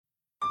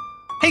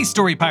Hey,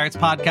 Story Pirates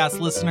podcast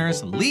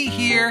listeners, Lee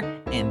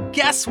here, and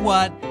guess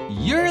what?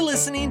 You're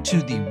listening to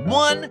the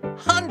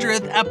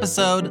 100th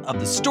episode of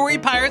the Story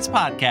Pirates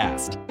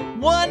podcast.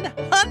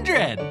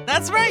 100!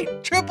 That's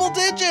right, triple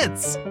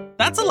digits!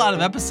 That's a lot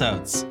of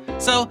episodes.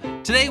 So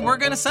today we're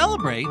going to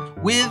celebrate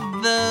with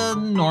the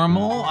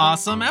normal,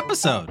 awesome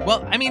episode.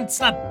 Well, I mean, it's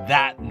not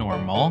that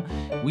normal.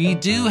 We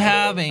do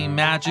have a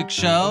magic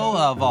show,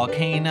 a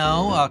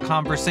volcano, a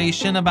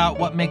conversation about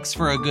what makes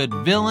for a good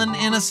villain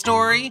in a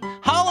story,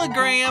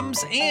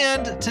 holograms,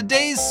 and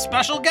today's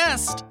special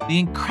guest, the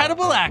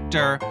incredible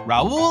actor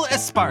Raul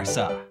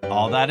Esparza.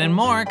 All that and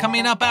more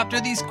coming up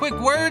after these quick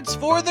words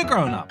for the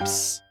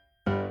grown-ups.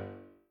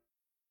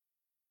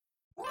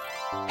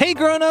 Hey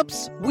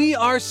grown-ups, we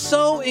are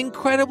so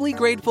incredibly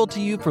grateful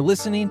to you for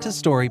listening to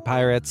Story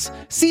Pirates.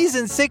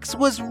 Season 6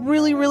 was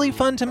really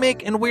fun to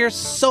make, and we're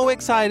so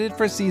excited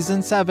for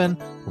Season 7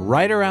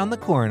 right around the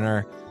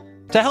corner.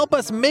 To help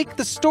us make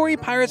the Story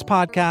Pirates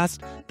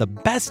podcast the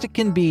best it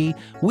can be,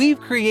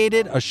 we've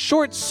created a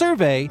short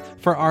survey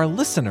for our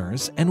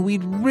listeners, and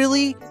we'd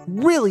really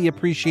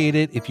appreciate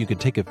it if you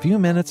could take a few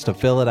minutes to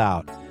fill it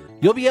out.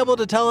 You'll be able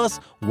to tell us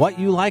what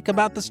you like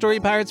about the Story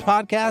Pirates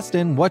podcast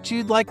and what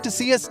you'd like to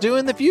see us do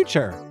in the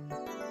future.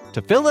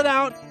 To fill it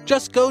out,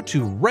 just go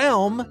to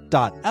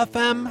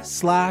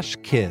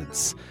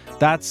realm.fm/kids.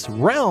 That's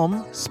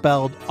realm,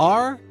 spelled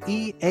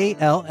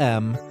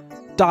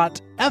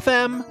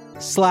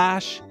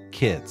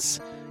REALM.FM/kids.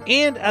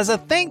 And as a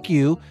thank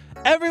you,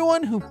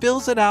 everyone who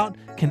fills it out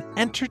can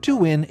enter to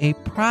win a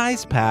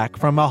prize pack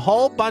from a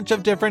whole bunch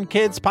of different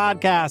kids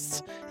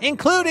podcasts,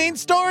 including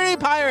Story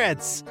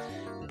Pirates.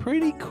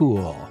 Pretty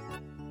cool.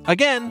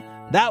 Again,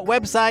 that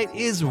website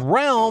is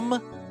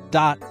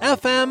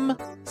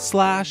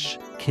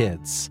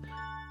realm.fm/kids.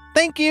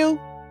 Thank you.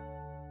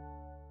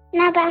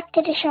 Now back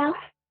to the show.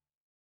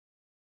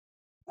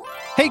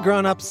 Hey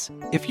grown-ups,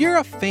 if you're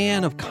a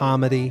fan of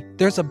comedy,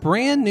 there's a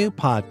brand new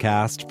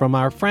podcast from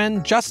our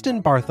friend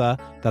Justin Bartha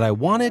that I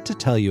wanted to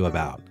tell you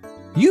about.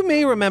 You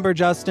may remember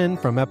Justin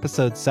from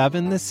episode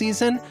 7 this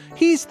season.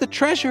 He's the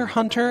treasure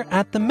hunter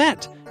at the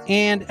Met,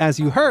 and as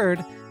you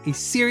heard, a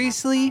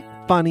seriously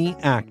funny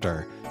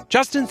actor.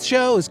 Justin's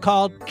show is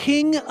called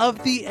King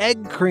of the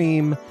Egg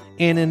Cream,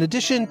 and in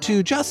addition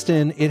to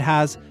Justin, it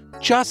has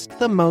just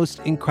the most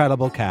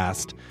incredible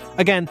cast.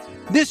 Again,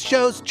 this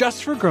show's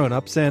just for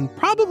grown-ups and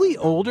probably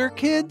older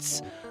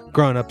kids.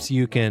 Grown-ups,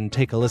 you can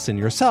take a listen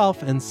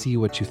yourself and see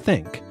what you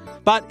think.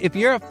 But if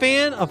you're a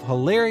fan of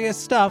hilarious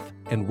stuff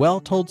and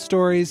well-told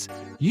stories,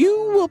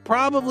 you will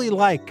probably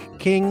like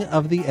King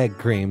of the Egg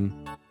Cream.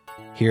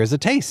 Here's a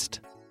taste.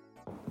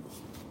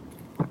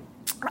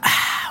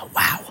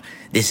 Wow,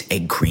 this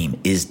egg cream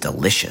is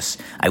delicious.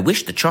 I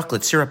wish the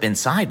chocolate syrup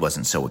inside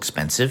wasn't so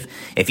expensive.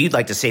 If you'd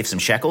like to save some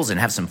shekels and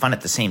have some fun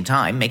at the same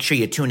time, make sure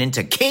you tune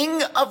into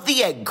King of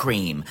the Egg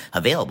Cream,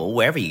 available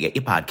wherever you get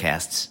your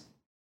podcasts.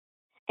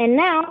 And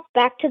now,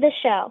 back to the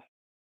show.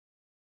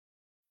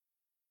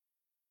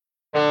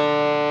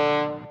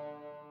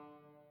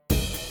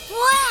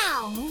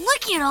 Wow,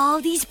 look at all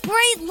these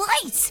bright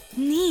lights.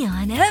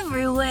 Neon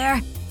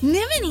everywhere.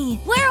 Nimini,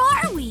 where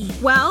are we?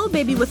 Well,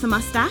 baby with a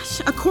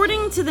mustache,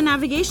 according to the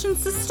navigation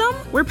system,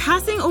 we're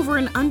passing over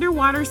an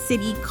underwater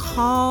city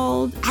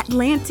called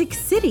Atlantic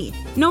City.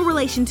 No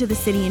relation to the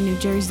city in New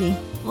Jersey.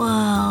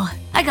 Whoa,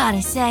 I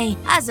gotta say,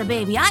 as a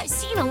baby, I've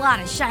seen a lot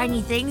of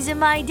shiny things in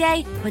my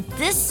day, but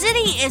this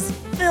city is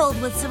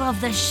filled with some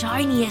of the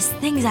shiniest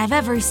things I've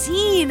ever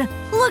seen.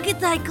 Look at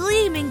that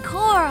gleaming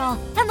coral,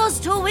 and those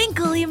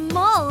twinkly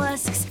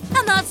mollusks,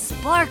 and that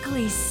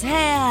sparkly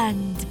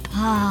sand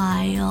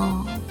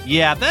pile.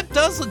 Yeah, that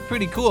does look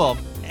pretty cool.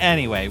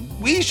 Anyway,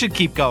 we should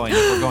keep going if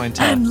we're going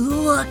to... And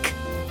look,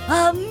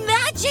 a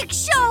magic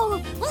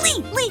show!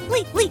 Lee,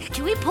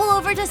 can we pull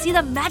over to see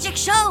the magic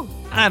show?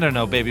 I don't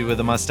know, baby with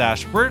a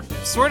mustache. We're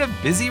sort of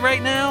busy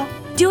right now.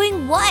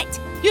 Doing what?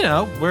 You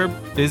know, we're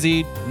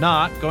busy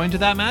not going to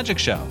that magic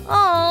show.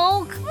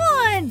 Oh, come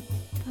on.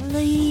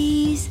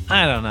 Please.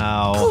 I don't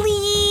know.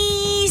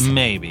 Please.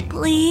 Maybe.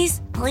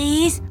 Please.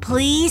 We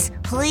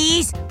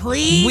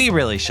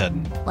really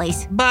shouldn't.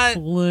 Please. But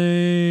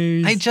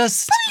Please. I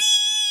just...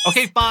 Please.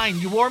 Okay, fine.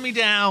 You wore me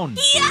down.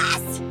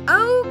 Yes!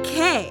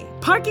 Okay,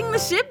 parking the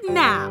ship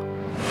now.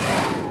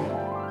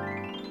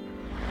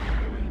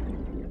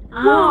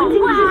 Oh,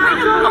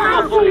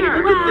 wow. Look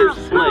at this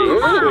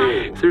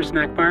place. Is there a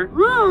snack bar?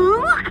 Whoa,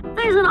 look!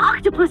 There's an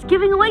octopus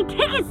giving away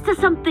tickets to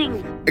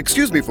something.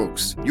 Excuse me,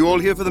 folks. You all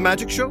here for the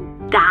magic show?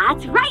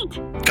 That's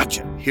right.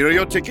 Gotcha. Here are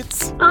your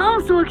tickets. Oh,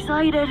 I'm so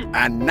excited.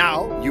 And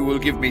now you will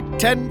give me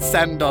 10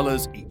 sand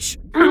dollars each.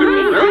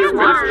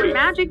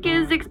 Magic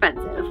is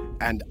expensive.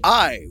 And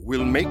I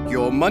will make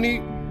your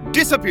money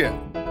disappear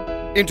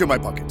into my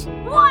pocket.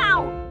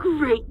 Wow,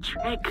 great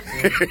trick.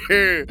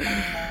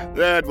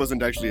 That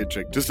wasn't actually a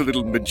trick, just a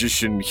little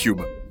magician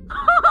humor.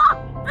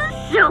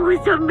 The show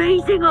is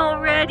amazing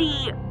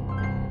already.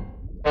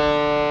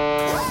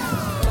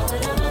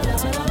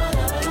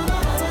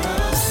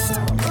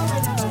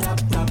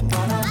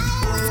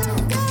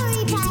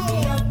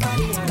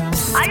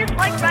 I just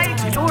like writing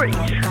stories.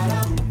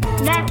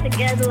 That's a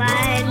good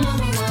line.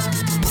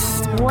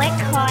 What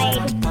card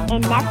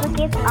and never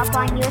give up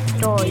on your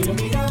story?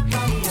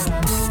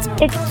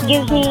 It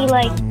gives me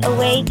like a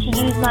way to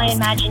use my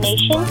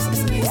imagination,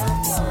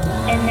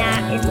 and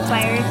that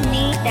inspires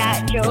me.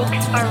 That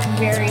jokes are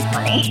very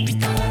funny.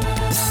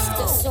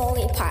 The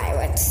Story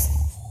Pirates.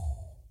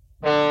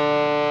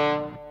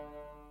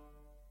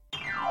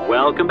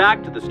 Welcome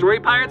back to the Story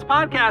Pirates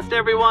podcast,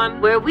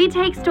 everyone. Where we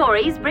take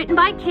stories written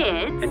by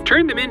kids And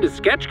turn them into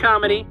sketch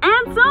comedy.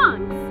 and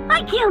songs.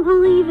 I can't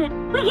believe it.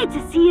 We get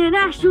to see an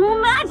actual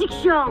magic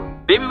show.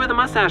 Baby with a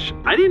mustache,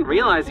 I didn't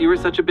realize you were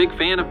such a big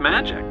fan of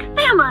magic.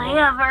 Am I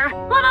ever?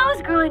 When I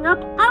was growing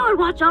up, I would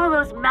watch all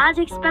those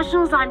magic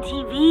specials on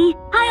TV.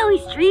 I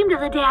always dreamed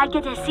of the day I'd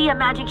get to see a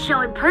magic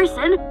show in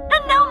person,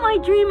 and now my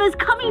dream is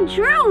coming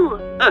true.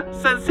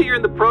 Says here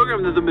in the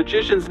program that the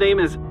magician's name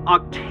is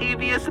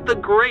Octavius the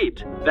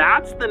Great.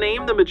 That's the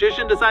name the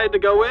magician decided to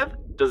go with?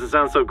 Doesn't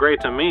sound so great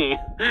to me.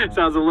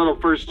 Sounds a little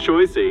first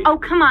choicey. Oh,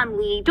 come on,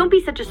 Lee. Don't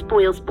be such a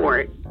spoil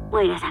sport.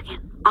 Wait a second.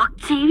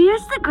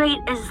 Octavius the Great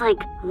is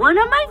like one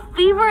of my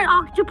favorite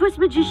octopus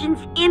magicians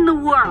in the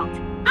world.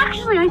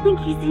 Actually, I think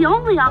he's the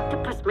only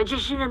octopus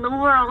magician in the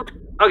world.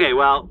 Okay,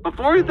 well,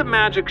 before the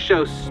magic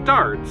show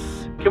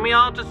starts, can we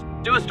all just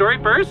do a story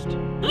first?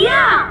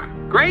 Yeah!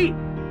 Great!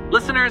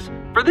 Listeners,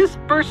 for this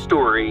first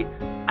story,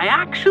 I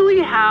actually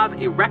have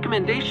a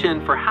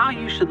recommendation for how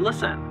you should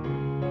listen.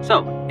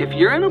 So, if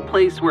you're in a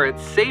place where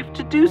it's safe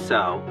to do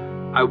so,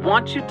 I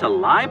want you to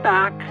lie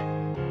back,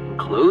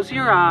 close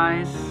your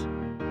eyes,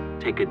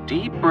 take a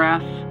deep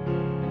breath,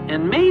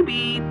 and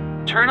maybe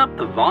turn up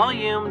the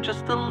volume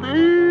just a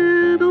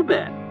little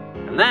bit.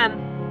 And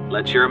then,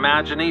 let your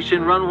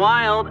imagination run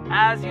wild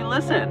as you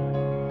listen.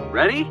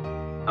 Ready?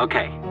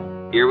 Okay,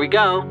 here we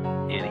go.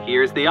 And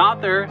here's the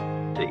author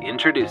to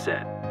introduce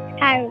it.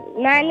 Hi,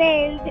 my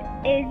name's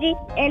Izzy,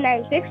 and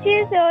I'm 6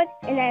 years old,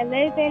 and I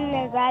live in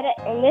Nevada,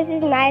 and this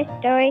is my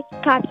story,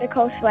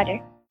 Popsicle Sweater.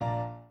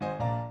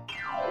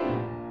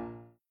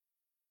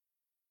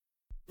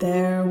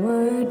 There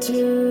were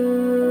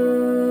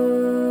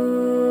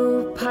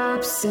 2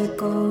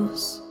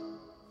 popsicles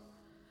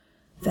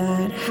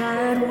that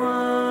had one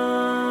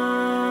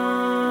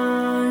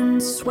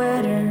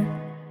sweater.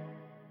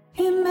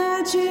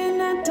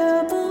 Imagine a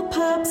double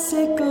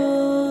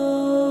popsicle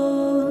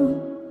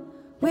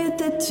with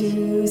the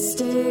 2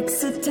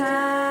 sticks attached.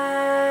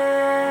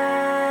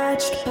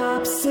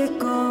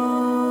 Popsicle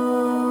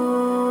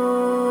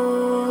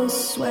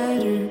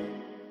sweater.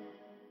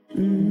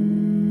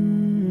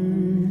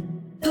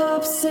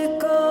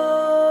 Popsicle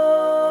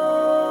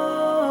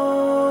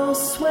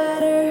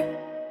sweater.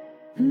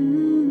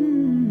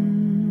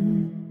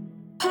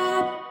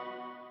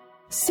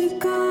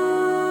 Popsicle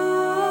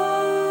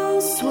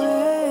sweater.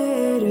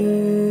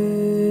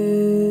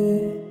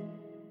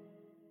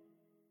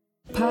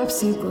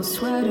 Popsicle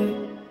sweater.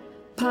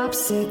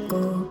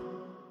 Popsicle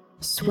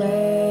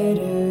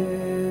sweater.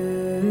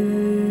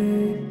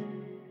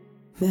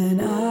 Then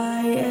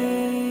I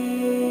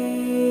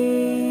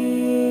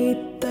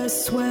ate the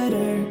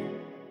sweater.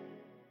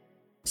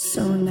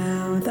 So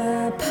now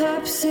the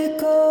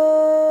popsicles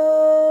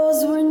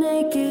were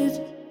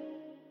naked,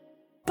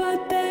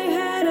 but they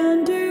had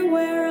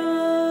underwear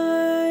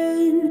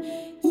on.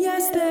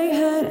 Yes, they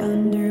had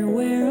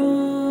underwear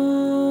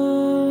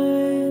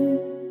on.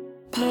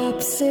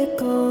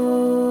 Popsicle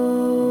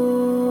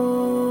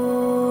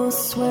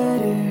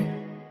sweater.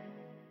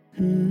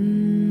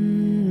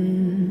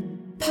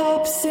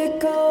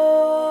 Popsicle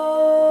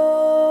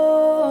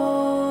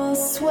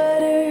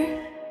sweater.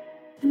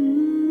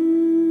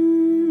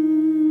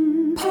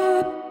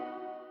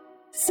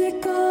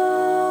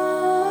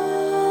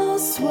 Popsicle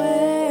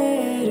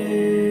sweater.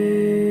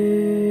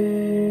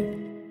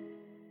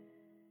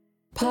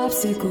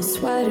 Popsicle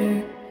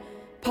sweater.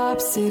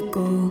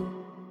 Popsicle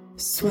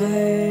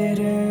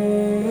sweater.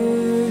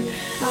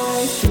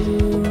 I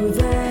threw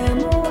them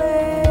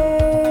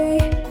away.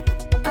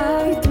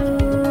 I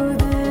threw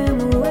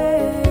them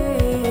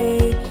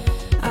away.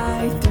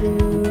 I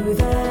threw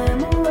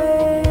them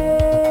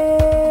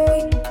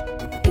away.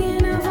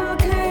 In a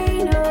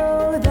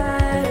volcano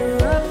that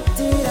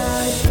erupted,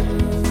 I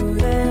threw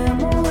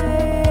them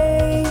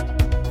away.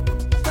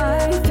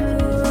 I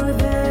threw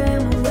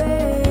them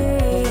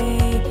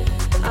away.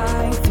 I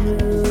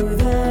threw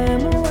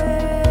them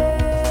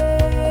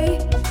away.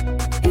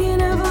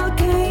 In a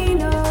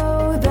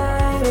volcano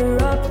that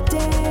erupted.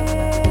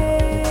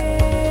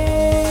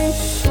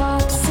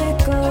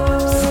 Popsicle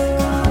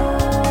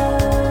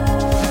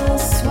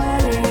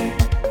sweater.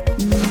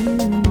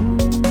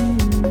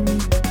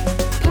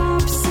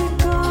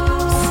 Popsicle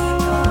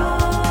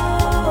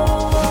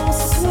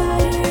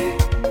sweater.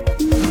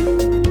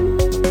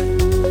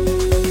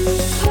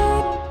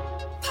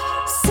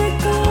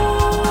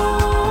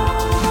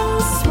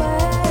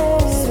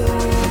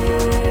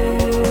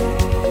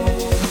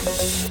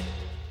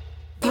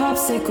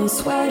 Popsicle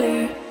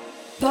sweater.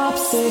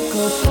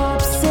 Popsicle,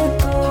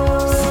 popsicle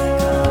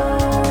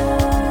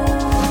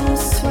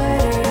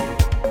sweater.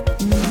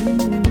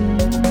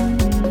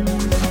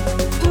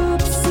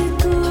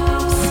 Popsicle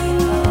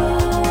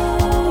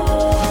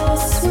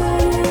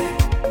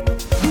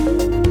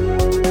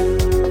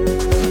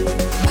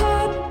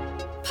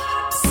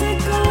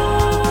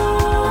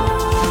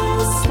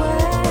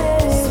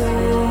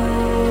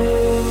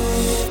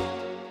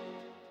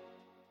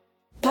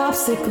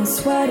popsicle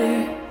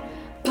sweater,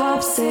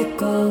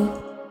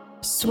 popsicle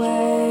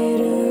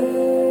sweater.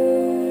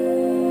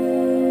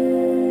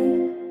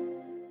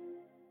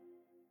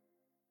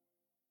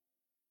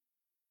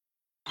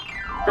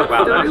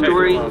 Wow, that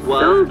story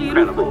was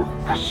incredible.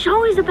 The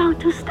show is about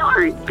to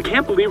start. I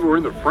can't believe we're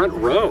in the front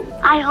row.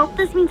 I hope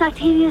this means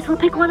Octavius will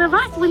pick one of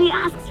us when he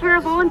asks for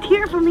a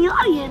volunteer from the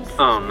audience.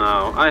 Oh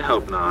no, I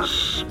hope not.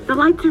 Shh, the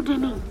lights are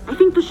dimming. I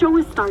think the show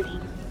is starting.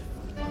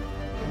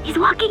 He's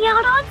walking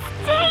out on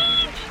stage!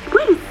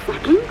 Wait a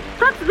second.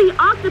 That's the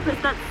octopus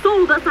that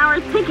sold us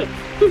our tickets.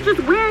 He's just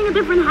wearing a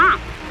different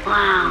hat.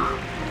 Wow,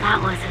 that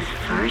was his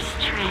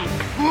first trick.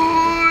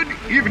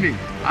 Good evening.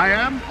 I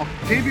am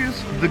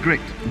Octavius the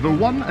Great, the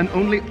one and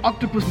only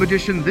octopus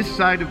magician this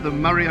side of the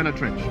Mariana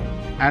Trench.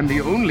 And the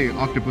only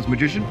octopus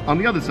magician on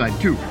the other side,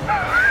 too.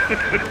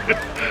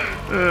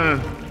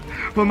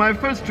 For my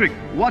first trick,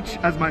 watch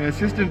as my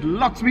assistant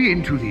locks me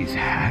into these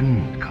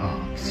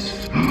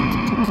handcuffs.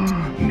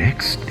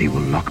 Next, they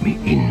will lock me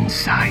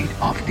inside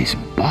of this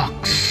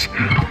box.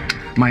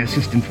 My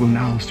assistant will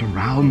now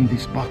surround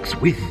this box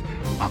with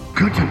a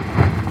curtain.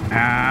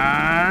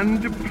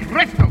 And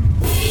presto!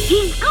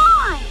 He's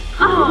gone!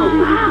 Oh,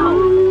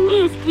 wow!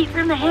 He escaped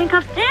from the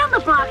handcuffs and the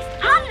box.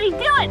 How did he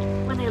do it?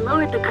 When they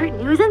lowered the curtain,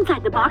 he was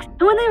inside the box.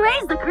 And when they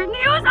raised the curtain,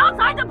 he was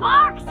outside the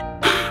box.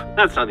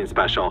 That's nothing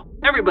special.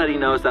 Everybody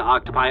knows that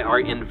octopi are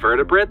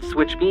invertebrates,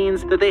 which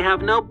means that they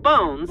have no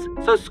bones,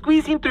 so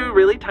squeezing through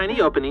really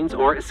tiny openings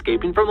or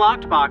escaping from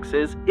locked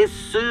boxes is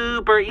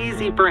super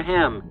easy for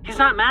him. He's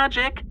not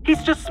magic,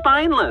 he's just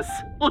spineless.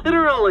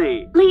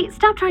 Literally. Lee,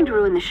 stop trying to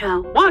ruin the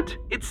show. What?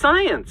 It's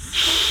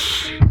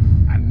science.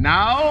 And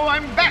now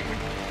I'm back.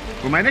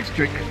 For my next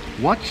trick,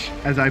 watch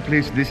as I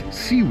place this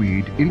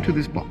seaweed into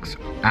this box.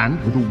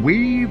 And with a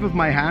wave of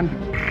my hand,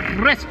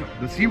 presto,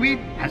 the seaweed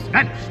has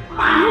vanished.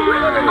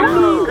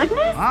 Oh, my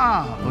goodness.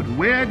 Ah, but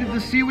where did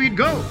the seaweed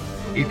go?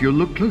 If you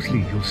look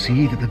closely, you'll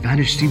see that the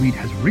vanished seaweed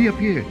has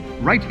reappeared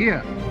right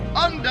here,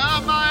 under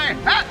my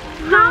hat.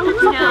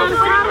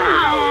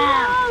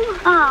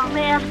 Oh,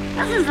 man,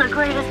 this is the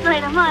greatest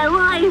night of my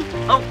life.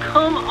 Oh,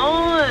 come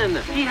on!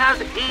 He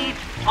has 8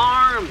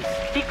 arms.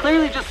 He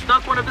clearly just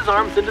stuck one of his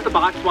arms into the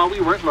box while we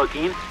weren't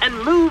looking and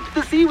moved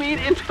the seaweed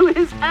into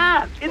his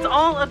hat. It's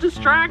all a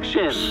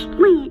distraction.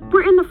 Lee,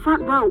 we're in the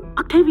front row.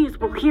 Octavius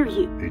will hear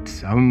you. It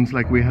sounds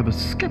like we have a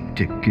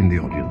skeptic in the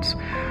audience.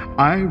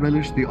 I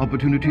relish the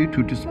opportunity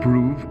to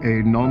disprove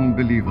a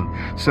non-believer.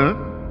 Sir,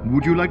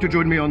 would you like to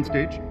join me on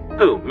stage?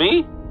 Who,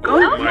 me?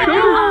 My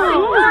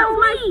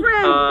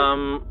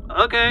friend.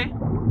 Okay.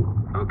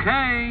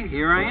 Okay,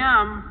 here I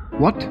am.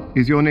 What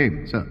is your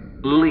name, sir?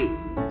 Lee.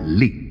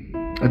 Lee.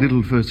 A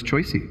little first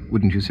choicey,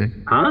 wouldn't you say?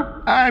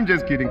 Huh? I'm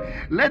just kidding.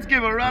 Let's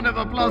give a round of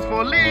applause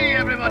for Lee,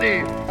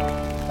 everybody!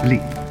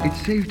 Lee,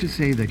 it's safe to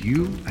say that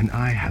you and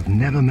I have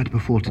never met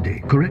before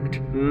today,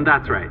 correct?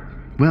 That's right.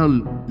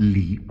 Well,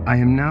 Lee, I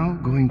am now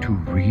going to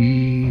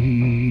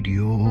read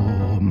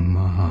your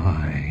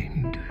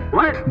mind.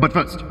 What? But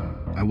first,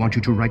 I want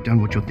you to write down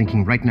what you're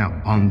thinking right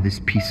now on this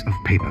piece of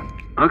paper.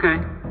 Okay.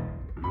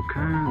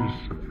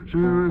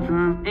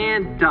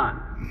 And done.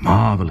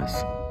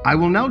 Marvelous. I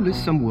will now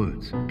list some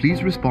words.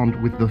 Please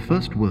respond with the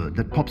first word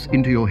that pops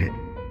into your head.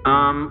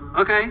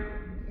 Okay.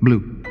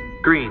 Blue.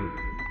 Green.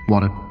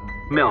 Water.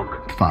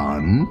 Milk.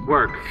 Fun.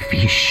 Work.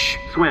 Fish.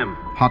 Swim.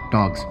 Hot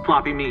dogs.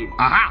 Floppy meat.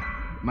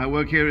 Aha! My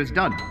work here is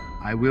done.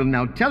 I will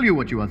now tell you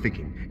what you are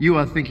thinking. You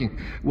are thinking,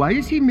 why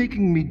is he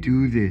making me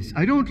do this?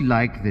 I don't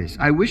like this.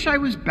 I wish I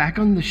was back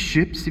on the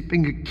ship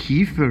sipping a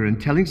kefir and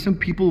telling some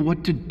people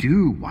what to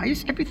do. Why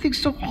is everything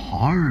so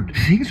hard?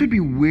 Things would be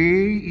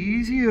way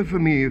easier for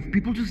me if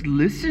people just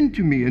listened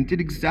to me and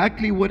did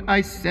exactly what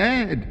I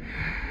said.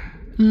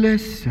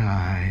 Less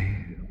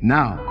sigh.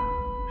 Now,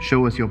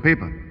 show us your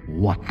paper.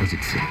 What does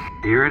it say?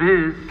 Here it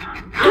is.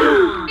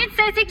 It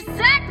says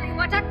exactly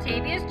what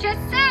Octavius just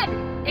said,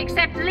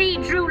 except Lee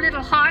drew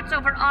little hearts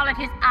over all of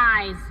his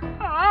eyes.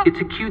 It's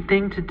a cute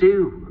thing to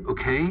do,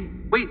 okay?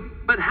 Wait,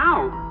 but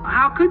how?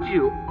 How could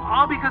you?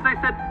 All because I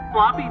said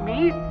floppy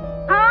meat?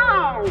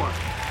 How?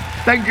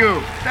 Thank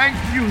you. Thank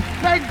you.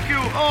 Thank you.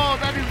 Oh,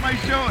 that is my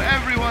show,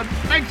 everyone.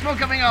 Thanks for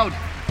coming out.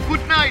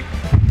 Good night.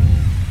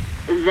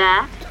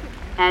 That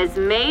has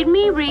made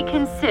me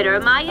reconsider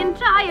my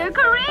entire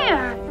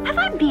career. Have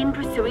I been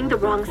pursuing the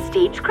wrong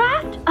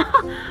stagecraft?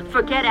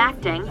 Forget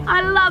acting.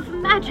 I love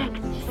magic.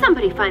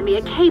 Somebody find me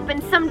a cape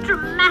and some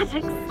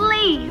dramatic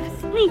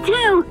sleeves. Me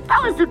too.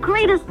 That was the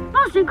greatest,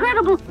 most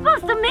incredible,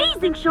 most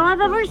amazing show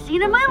I've ever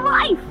seen in my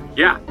life.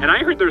 Yeah, and I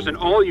heard there's an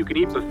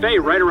all-you-can-eat buffet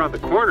right around the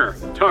corner.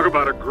 Talk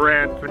about a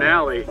grand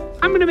finale.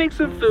 I'm gonna make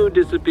some food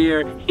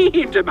disappear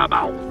into my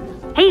mouth.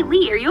 Hey,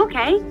 Lee, are you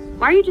okay?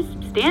 Why are you just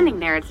standing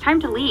there? It's time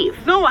to leave.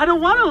 No, I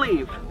don't want to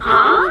leave.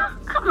 Huh?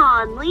 Come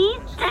on, Lee.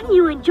 Didn't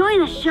you enjoy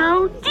the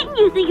show? Didn't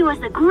you think it was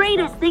the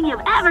greatest thing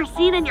you've ever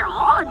seen in your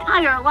whole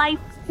entire life?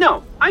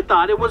 No, I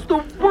thought it was the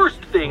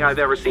worst thing I've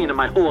ever seen in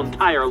my whole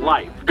entire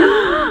life.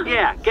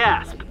 Yeah,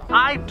 gasp.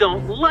 I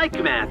don't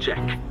like magic.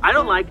 I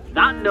don't like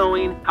not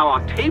knowing how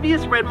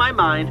Octavius read my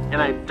mind,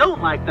 and I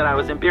don't like that I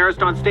was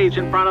embarrassed on stage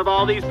in front of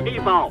all these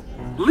people.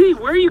 Lee,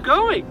 where are you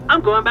going? I'm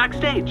going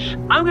backstage.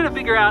 I'm going to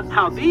figure out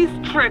how these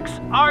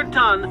tricks are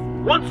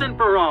done once and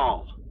for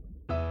all.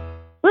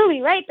 We'll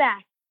be right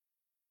back.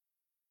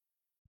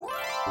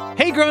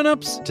 Hey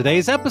grown-ups,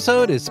 today's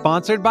episode is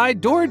sponsored by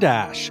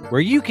DoorDash,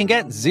 where you can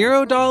get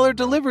 $0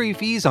 delivery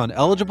fees on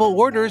eligible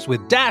orders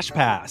with Dash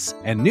Pass,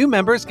 and new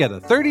members get a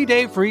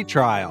 30-day free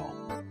trial.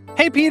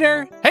 Hey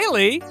Peter. Hey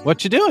Lee.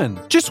 What you doing?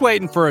 Just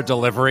waiting for a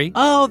delivery.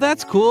 Oh,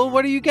 that's cool.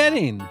 What are you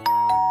getting?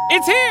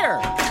 It's here!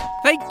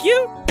 Thank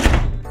you!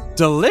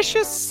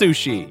 Delicious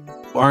sushi.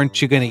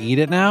 Aren't you going to eat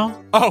it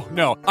now? Oh,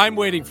 no, I'm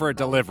waiting for a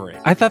delivery.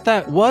 I thought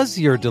that was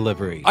your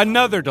delivery.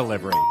 Another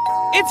delivery.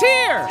 It's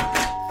here!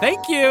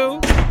 Thank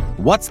you.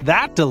 What's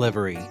that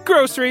delivery?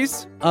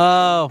 Groceries.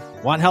 Oh,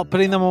 want help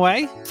putting them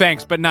away?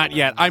 Thanks, but not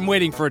yet. I'm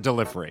waiting for a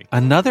delivery.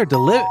 Another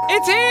delivery?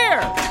 It's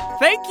here!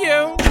 Thank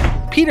you.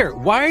 Peter,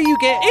 why are you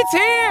getting... It's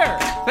here!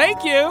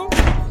 Thank you.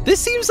 This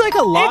seems like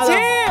a lot It's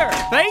here!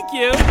 Thank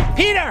you.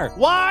 Peter,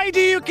 why do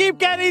you keep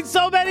getting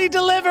so many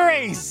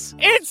deliveries?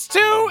 It's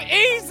too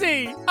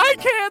easy! I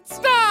can't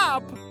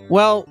stop!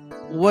 Well,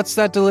 what's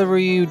that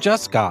delivery you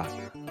just got?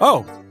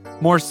 Oh,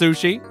 more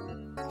sushi?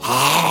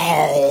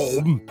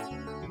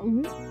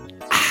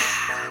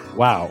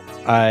 Wow,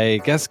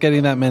 I guess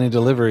getting that many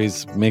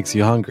deliveries makes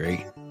you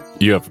hungry.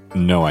 You have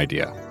no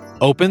idea.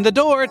 Open the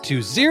door to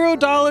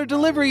 $0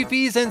 delivery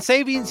fees and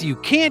savings you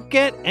can't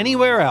get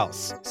anywhere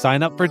else.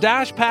 Sign up for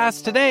Dash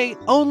Pass today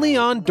only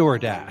on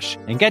DoorDash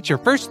and get your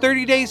first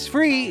 30 days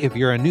free if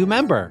you're a new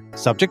member.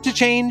 Subject to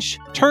change.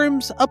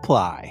 Terms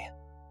apply.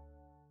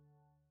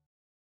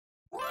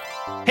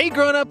 Hey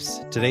grown-ups,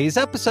 today's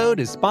episode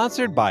is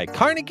sponsored by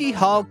Carnegie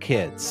Hall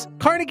Kids.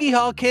 Carnegie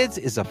Hall Kids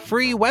is a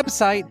free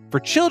website for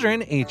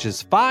children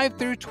ages 5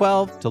 through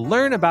 12 to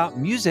learn about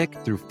music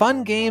through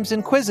fun games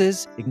and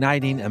quizzes,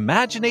 igniting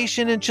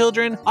imagination in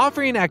children,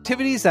 offering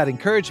activities that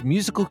encourage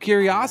musical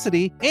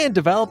curiosity, and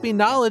developing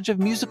knowledge of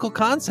musical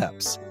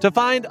concepts. To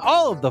find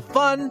all of the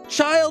fun,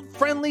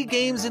 child-friendly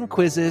games and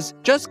quizzes,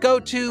 just go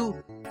to,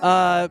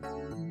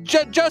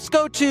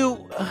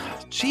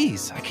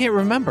 Jeez, I can't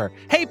remember.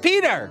 Hey,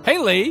 Peter! Hey,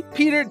 Lee.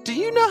 Peter, do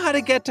you know how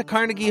to get to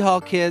Carnegie Hall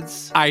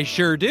Kids? I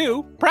sure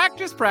do.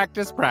 Practice,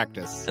 practice,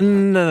 practice.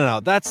 No.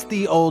 That's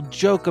the old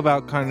joke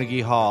about Carnegie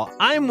Hall.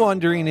 I'm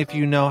wondering if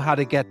you know how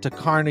to get to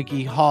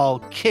Carnegie Hall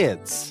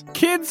Kids.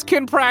 Kids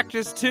can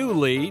practice too,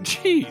 Lee.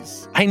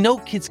 Jeez. I know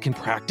kids can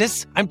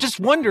practice. I'm just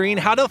wondering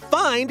how to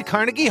find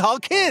Carnegie Hall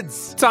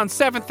Kids. It's on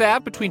 7th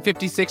Ave between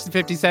 56th and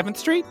 57th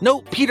Street.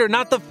 No, Peter,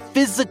 not the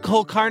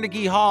physical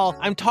Carnegie Hall.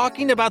 I'm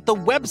talking about the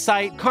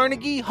website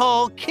Carnegie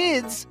Hall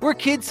Kids, where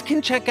kids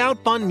can check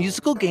out fun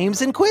musical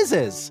games and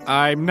quizzes.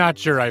 I'm not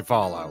sure I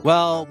follow.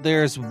 Well,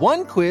 there's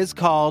one quiz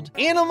called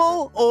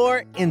Animal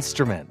or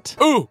Instrument.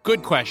 Ooh,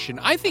 good question.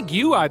 I think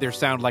you either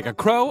sound like a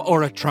crow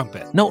or a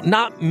trumpet. No,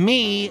 not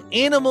me.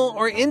 Animal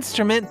or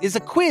Instrument is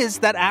a quiz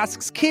that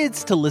asks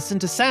kids to listen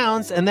to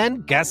sounds and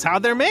then guess how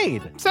they're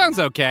made. Sounds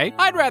okay.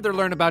 I'd rather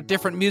learn about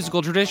different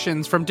musical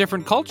traditions from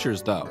different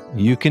cultures, though.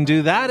 You can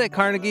do that at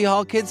Carnegie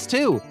Hall Kids,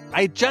 too.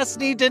 I just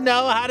need to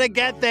know how to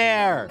get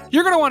there.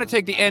 You're going to want to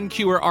take the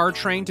NQ or R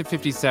train to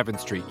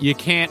 57th Street. You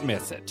can't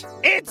miss it.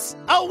 It's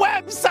a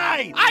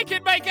website! I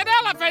can make an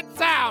elephant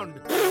sound!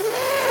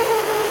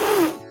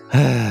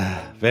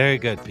 Very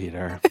good,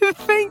 Peter.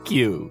 Thank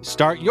you.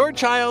 Start your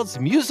child's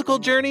musical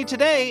journey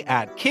today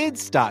at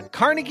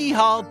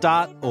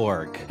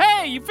kids.carnegiehall.org.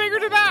 Hey, you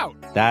figured it out!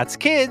 That's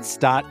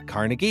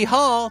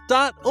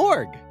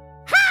kids.carnegiehall.org.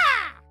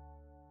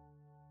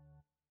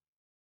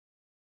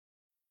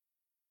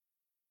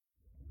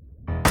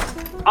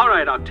 All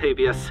right,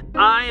 Octavius,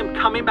 I am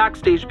coming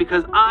backstage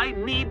because I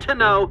need to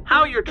know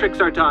how your tricks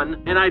are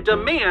done, and I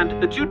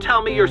demand that you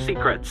tell me your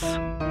secrets.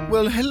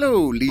 Well,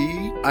 hello,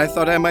 Lee. I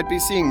thought I might be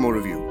seeing more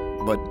of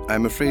you, but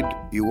I'm afraid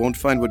you won't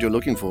find what you're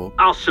looking for.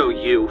 I'll show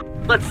you.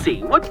 Let's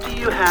see, what do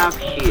you have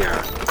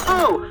here?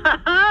 Oh,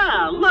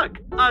 haha, look,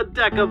 a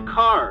deck of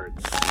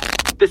cards.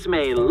 This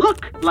may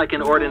look like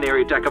an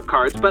ordinary deck of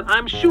cards, but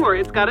I'm sure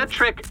it's got a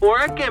trick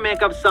or a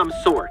gimmick of some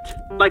sort.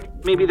 Like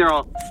maybe they're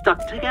all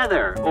stuck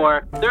together,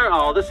 or they're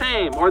all the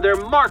same, or they're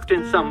marked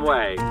in some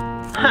way.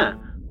 Huh.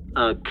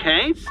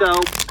 Okay, so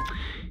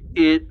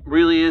it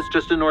really is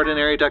just an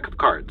ordinary deck of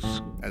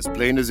cards. As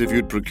plain as if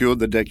you'd procured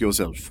the deck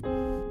yourself.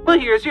 Well,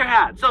 here's your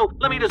hat. So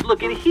let me just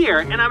look in here,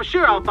 and I'm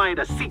sure I'll find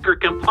a secret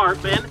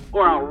compartment,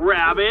 or a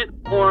rabbit,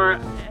 or...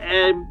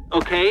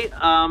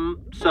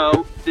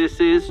 so this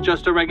is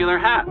just a regular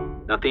hat.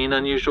 Nothing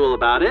unusual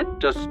about it,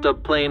 just a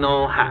plain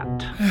old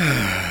hat.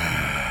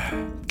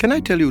 Can I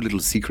tell you a little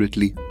secret,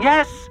 Lee?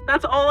 Yes,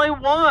 that's all I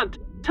want,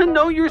 to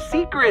know your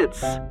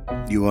secrets.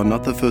 You are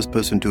not the first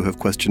person to have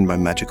questioned my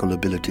magical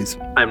abilities.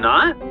 I'm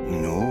not?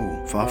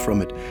 No, far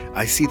from it.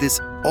 I see this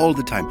all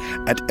the time.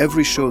 At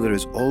every show, there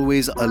is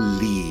always a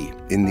Lee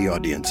in the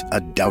audience,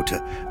 a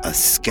doubter, a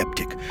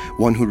skeptic,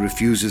 one who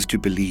refuses to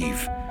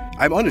believe.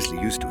 I'm honestly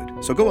used to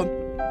it, so go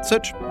on.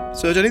 Search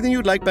anything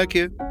you'd like back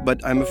here,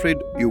 but I'm afraid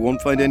you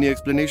won't find any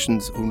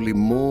explanations, only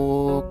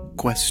more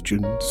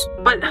questions.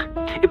 But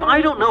if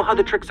I don't know how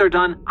the tricks are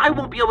done, I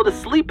won't be able to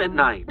sleep at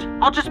night.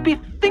 I'll just be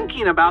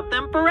thinking about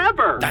them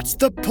forever. That's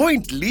the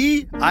point,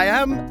 Lee. I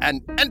am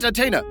an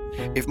entertainer.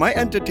 If my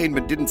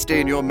entertainment didn't stay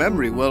in your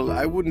memory, well,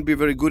 I wouldn't be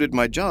very good at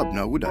my job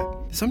now, would I?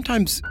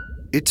 Sometimes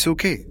it's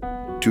okay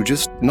to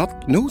just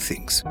not know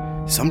things.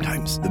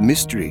 Sometimes the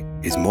mystery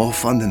is more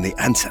fun than the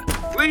answer.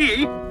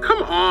 Lee,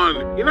 come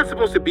on. You're not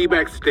supposed to be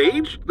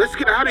backstage. Let's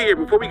get out of here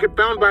before we get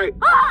found by...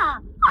 Ah!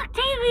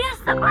 Octavius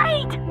the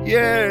Great!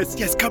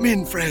 Yes, come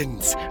in,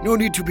 friends. No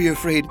need to be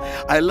afraid.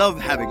 I love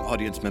having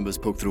audience members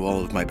poke through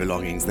all of my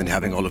belongings, then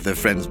having all of their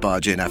friends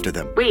barge in after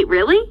them. Wait,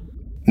 really?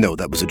 No,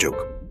 that was a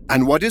joke.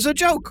 And what is a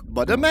joke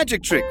but a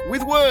magic trick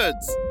with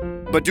words?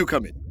 But do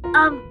come in.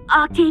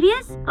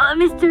 Octavius?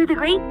 Mr. the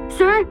Great?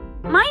 Sir?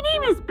 My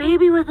name is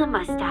Baby with a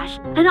Mustache,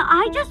 and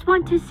I just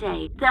want to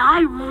say that I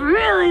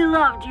really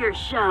loved your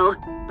show,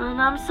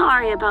 and I'm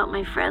sorry about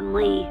my friend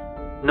Lee.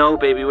 No,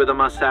 Baby with a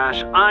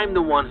Mustache, I'm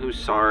the one who's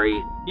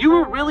sorry. You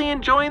were really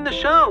enjoying the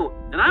show,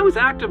 and I was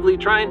actively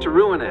trying to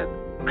ruin it.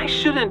 I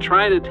shouldn't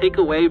try to take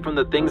away from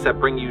the things that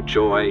bring you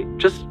joy,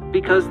 just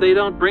because they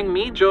don't bring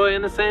me joy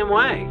in the same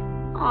way.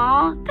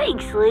 Aw,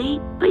 thanks, Lee.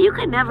 But you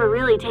could never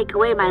really take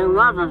away my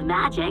love of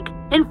magic.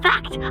 In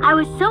fact, I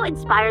was so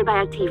inspired by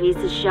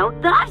Octavius' show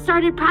that I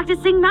started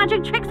practicing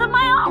magic tricks of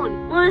my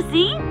own. Wanna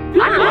see?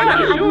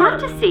 I'd love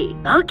to see.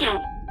 Okay,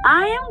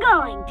 I am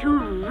going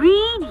to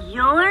read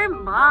your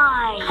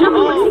mind.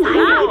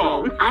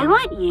 Oh, excited. I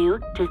want you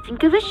to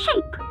think of a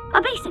shape.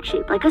 A basic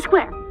shape, like a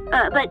square.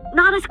 But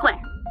not a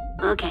square.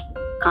 Okay,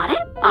 got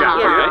it?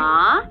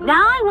 Yeah.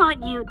 Now I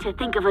want you to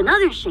think of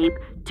another shape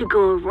to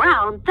go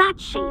around that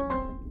shape.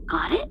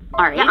 Got it?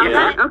 All right. Yeah,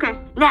 got it. Okay.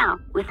 Now,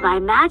 with my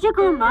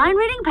magical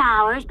mind-reading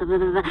powers,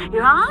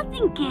 you're all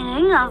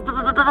thinking of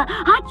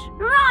a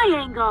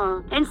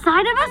triangle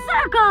inside of a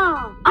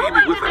circle. Oh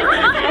my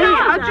God! Hey,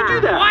 how'd you do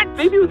that? What?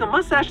 Baby with a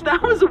Mustache,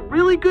 that was a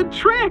really good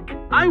trick.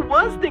 I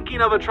was thinking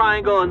of a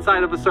triangle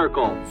inside of a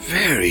circle.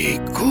 Very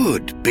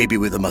good, Baby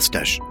with a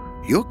Mustache.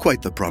 You're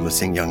quite the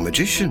promising young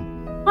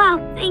magician. Wow,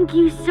 thank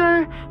you,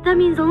 sir. That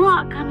means a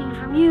lot coming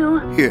from you.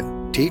 Here,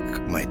 take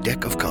my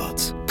deck of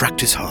cards.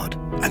 Practice hard.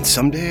 And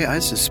someday, I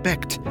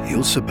suspect,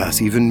 you'll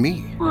surpass even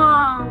me.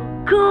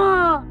 Whoa,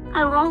 cool.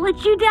 I won't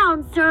let you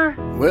down, sir.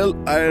 Well,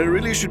 I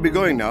really should be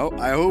going now.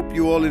 I hope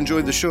you all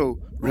enjoyed the show.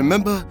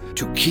 Remember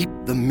to keep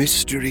the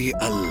mystery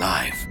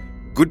alive.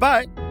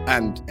 Goodbye,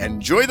 and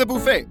enjoy the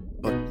buffet,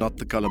 but not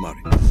the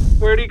calamari.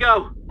 Where'd he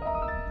go?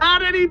 How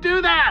did he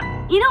do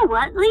that? You know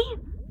what, Lee?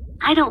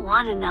 I don't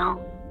want to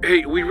know.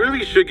 Hey, we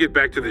really should get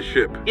back to the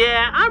ship.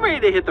 Yeah, I'm ready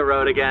to hit the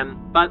road again.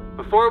 But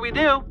before we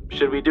do,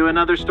 should we do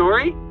another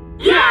story?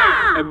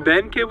 Yeah! And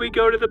then can we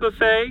go to the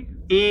buffet?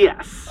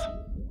 Yes.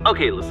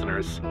 Okay,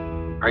 listeners.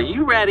 Are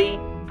you ready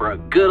for a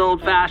good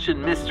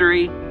old-fashioned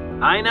mystery?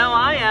 I know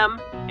I am.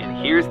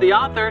 And here's the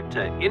author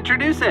to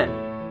introduce it.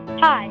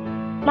 Hi,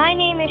 my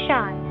name is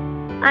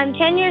Sean. I'm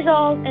 10 years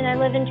old and I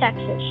live in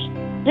Texas.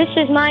 This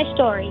is my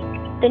story,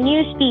 The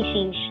New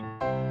Species.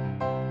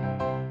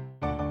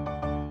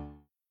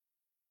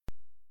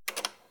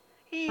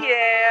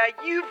 Yeah,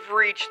 you've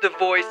reached the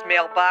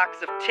voicemail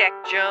box of Tech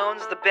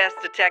Jones, the best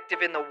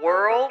detective in the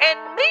world.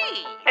 And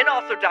me! And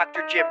also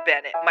Dr. Jim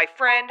Bennett, my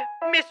friend,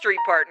 mystery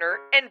partner,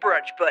 and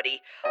brunch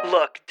buddy.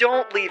 Look,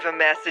 don't leave a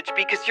message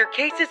because your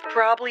case is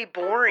probably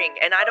boring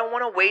and I don't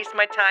want to waste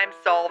my time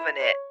solving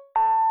it.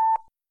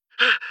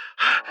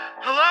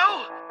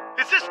 Hello?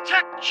 Is this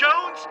Tech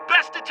Jones,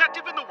 best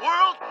detective in the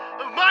world?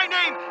 My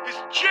name is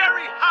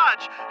Jerry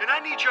Hodge, and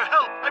I need your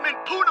help. I'm in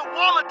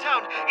Poonawalla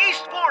Town,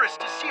 East Forest,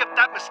 to see if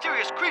that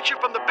mysterious creature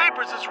from the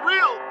papers is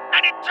real.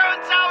 And it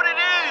turns out it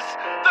is!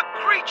 The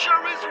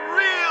creature is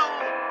real!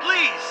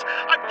 Please,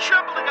 I'm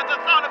trembling at the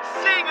thought of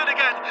seeing it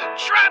again.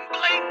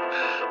 Trembling!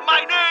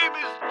 My name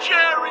is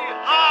Jerry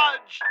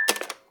Hodge.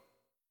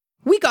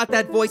 We got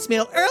that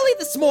voicemail early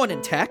this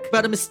morning, Tech,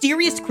 about a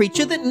mysterious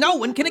creature that no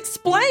one can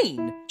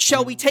explain.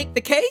 Shall we take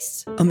the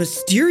case? A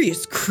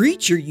mysterious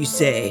creature, you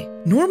say?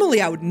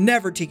 Normally, I would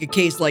never take a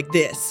case like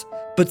this.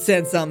 But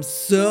since I'm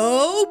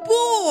so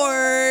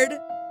bored...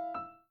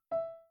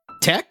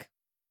 Tech?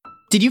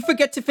 Did you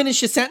forget to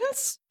finish your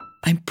sentence?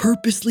 I'm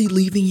purposely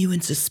leaving you in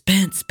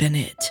suspense,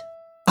 Bennett.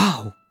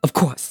 Oh, of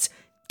course.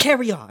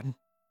 Carry on.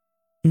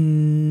 I'll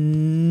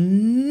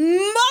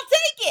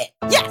take it!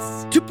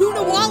 Yes! To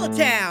Poonawalla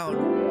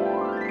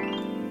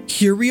Town!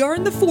 Here we are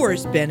in the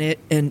forest, Bennett,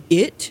 and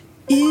it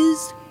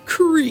is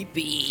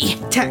creepy.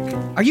 Tech,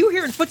 are you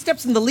hearing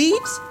footsteps in the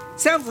leaves?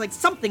 Sounds like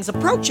something's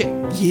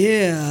approaching.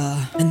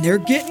 Yeah, and they're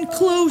getting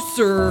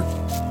closer.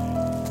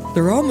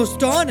 They're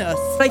almost on us.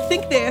 I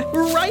think they're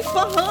right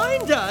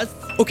behind us.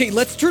 Okay,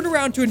 let's turn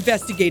around to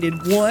investigate in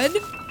 1,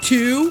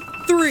 2,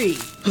 3.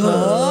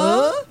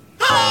 Huh?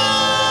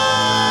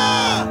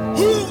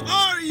 Who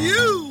are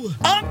you?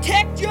 I'm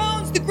Tech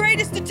Jones, the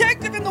greatest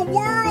detective in the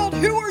world.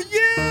 Who are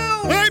you?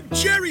 I'm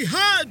Jerry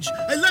Hodge.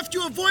 I left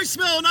you a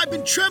voicemail and I've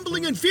been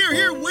trembling in fear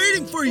here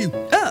waiting for you.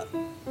 Oh,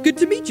 Good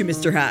to meet you,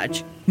 Mr.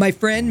 Hodge. My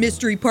friend,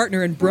 mystery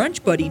partner, and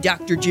brunch buddy,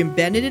 Dr. Jim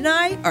Bennett, and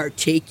I are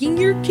taking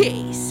your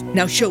case.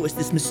 Now show us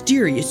this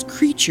mysterious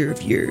creature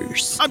of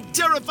yours. I'm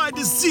terrified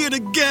to see it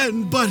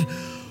again, but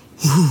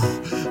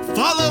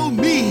follow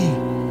me.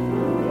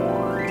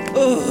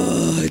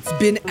 Ugh, it's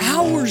been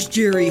hours,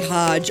 Jerry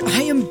Hodge.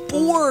 I am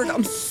bored.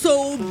 I'm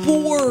so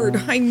bored.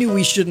 I knew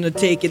we shouldn't have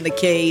taken the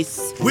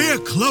case. We're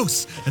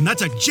close, and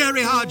that's a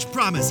Jerry Hodge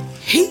promise.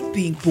 Hate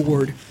being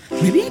bored.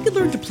 Maybe I could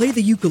learn to play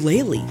the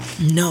ukulele.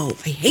 No,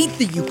 I hate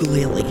the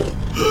ukulele.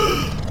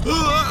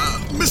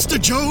 Mr.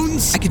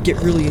 Jones? I could get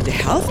really into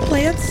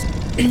houseplants.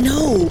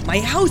 No, my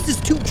house is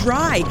too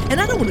dry,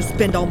 and I don't want to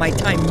spend all my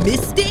time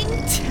misting.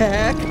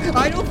 Tech,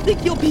 I don't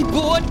think you'll be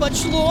bored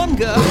much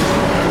longer.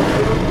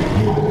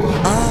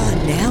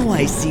 Ah, now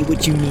I see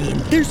what you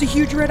mean. There's a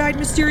huge red-eyed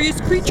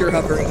mysterious creature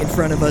hovering in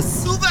front of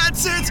us. So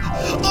that's it!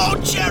 Oh,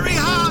 Jerry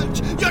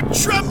Hodge, you're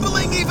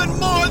trembling even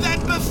more than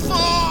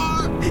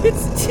before!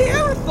 It's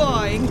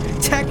terrifying!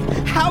 Tech,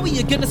 how are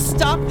you gonna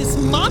stop this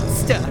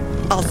monster?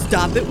 I'll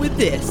stop it with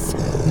this.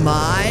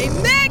 My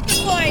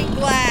magnifying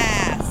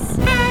glass!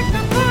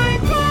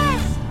 Magnifying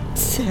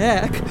glass!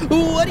 Tech,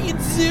 what are you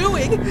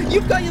doing?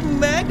 You've got your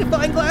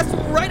magnifying glass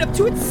right up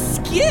to its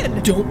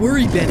skin! Don't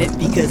worry, Bennett,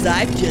 because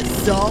I've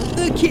just solved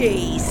the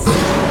case.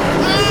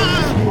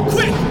 Ah!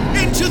 Quick!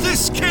 Into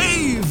this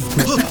cave!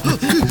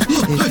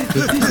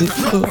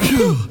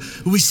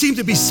 We seem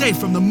to be safe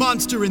from the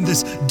monster in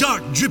this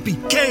dark, drippy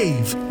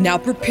cave. Now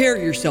prepare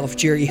yourself,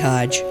 Jerry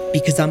Hodge,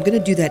 because I'm going to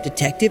do that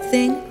detective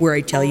thing where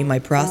I tell you my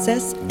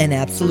process and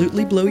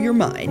absolutely blow your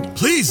mind.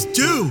 Please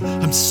do!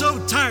 I'm so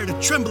tired of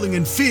trembling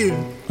in fear.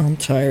 I'm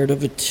tired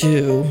of it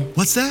too.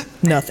 What's that?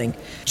 Nothing.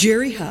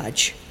 Jerry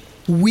Hodge,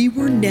 we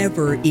were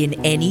never in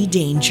any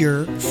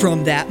danger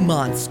from that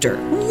monster.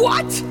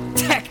 What?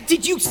 Tech,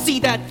 did you see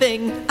that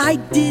thing? I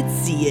did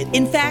see it.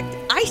 In fact,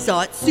 I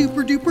saw it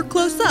super duper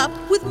close up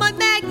with my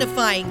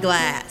magnifying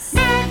glass.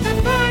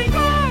 Magnifying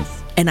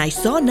glass! And I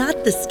saw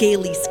not the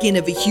scaly skin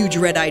of a huge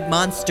red-eyed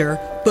monster,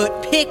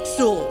 but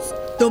pixels.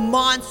 The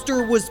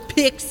monster was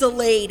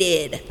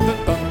pixelated.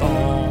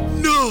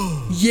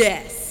 No!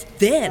 Yes.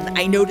 Then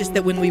I noticed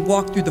that when we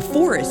walked through the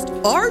forest,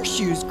 our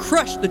shoes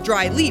crushed the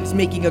dry leaves,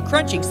 making a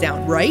crunching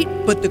sound, right?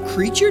 But the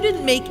creature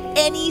didn't make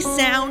any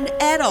sound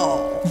at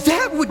all.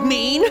 That would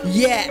mean...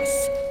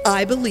 Yes,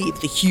 I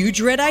believe the huge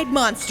red-eyed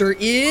monster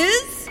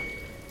is...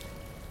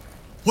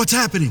 What's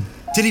happening?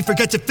 Did he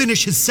forget to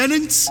finish his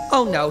sentence?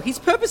 Oh no, he's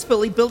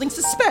purposefully building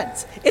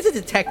suspense. It's a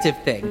detective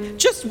thing.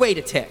 Just wait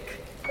a tick.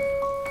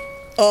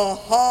 A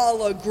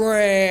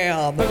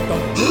hologram!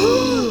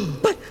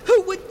 But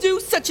who would do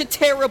such a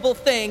terrible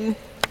thing?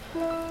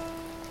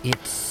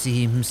 It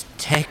seems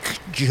Tech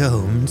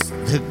Jones,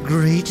 the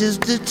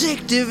greatest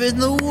detective in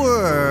the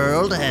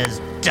world, has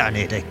done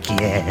it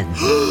again.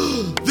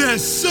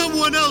 There's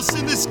someone else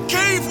in this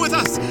cave with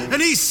us,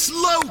 and he's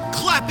slow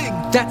clapping.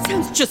 That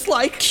sounds just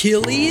like...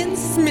 Killian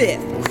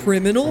Smith,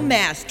 criminal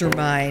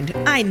mastermind.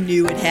 I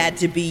knew it had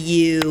to be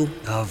you.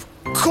 Of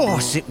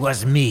course it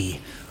was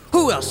me.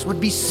 Who else would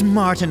be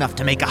smart enough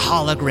to make a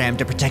hologram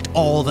to protect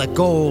all the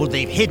gold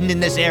they've hidden in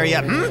this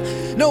area,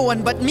 No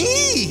one but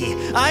me!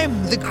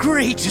 I'm the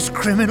greatest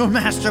criminal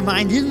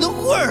mastermind in the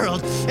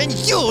world, and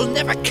you'll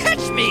never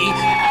catch me!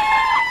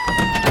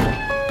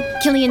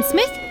 Killian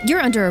Smith, you're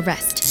under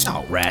arrest.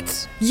 Oh,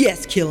 rats.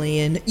 Yes,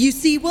 Killian. You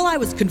see, while I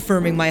was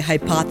confirming my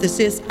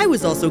hypothesis, I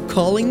was also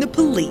calling the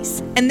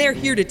police. And they're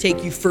here to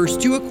take you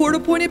first to a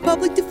court-appointed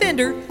public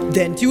defender,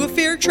 then to a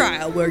fair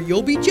trial where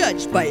you'll be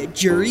judged by a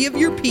jury of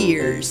your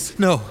peers.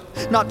 No,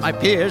 not my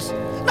peers.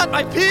 Not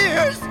my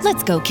peers!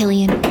 Let's go,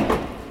 Killian.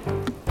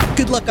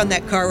 Good luck on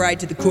that car ride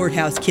to the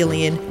courthouse,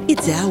 Killian.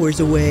 It's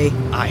hours away.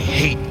 I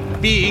hate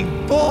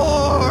being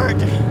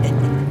bored.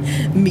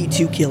 Me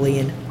too,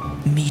 Killian.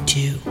 Me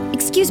too.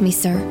 Excuse me,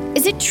 sir.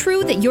 Is it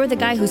true that you're the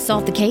guy who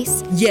solved the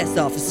case? Yes,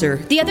 officer.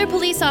 The other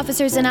police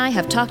officers and I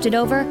have talked it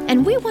over,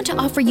 and we want to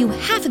offer you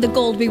half of the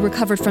gold we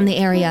recovered from the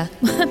area.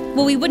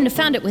 Well, we wouldn't have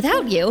found it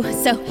without you,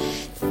 so...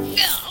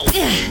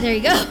 there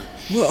you go.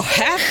 Well,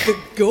 half the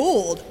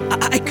gold?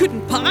 I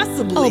couldn't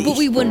possibly... Oh, but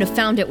we wouldn't have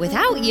found it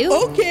without you.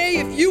 Okay,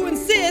 if you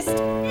insist.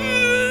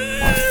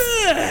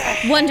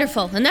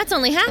 Wonderful, and that's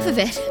only half of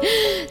it.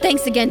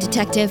 Thanks again,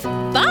 Detective.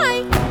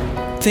 Bye!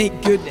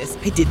 Thank goodness.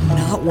 I did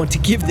not want to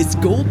give this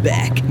gold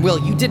back. Well,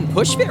 you didn't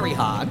push very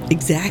hard.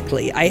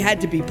 Exactly. I had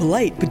to be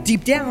polite, but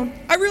deep down,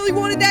 I really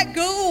wanted that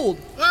gold.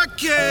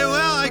 Okay,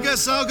 well, I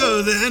guess I'll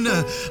go then.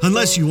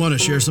 Unless you want to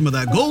share some of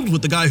that gold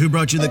with the guy who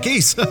brought you the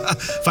case.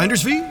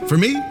 Finder's fee for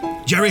me,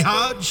 Jerry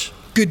Hodge.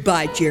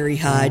 Goodbye, Jerry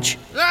Hodge.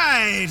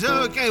 Right,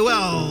 okay,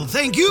 well,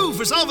 thank you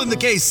for solving the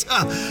case.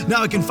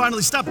 Now I can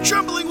finally stop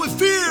trembling with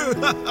fear.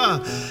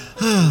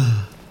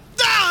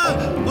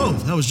 Oh,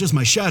 that was just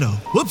my shadow.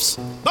 Whoops.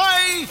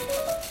 Bye!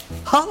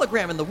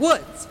 Hologram in the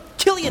woods.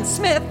 Killian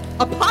Smith,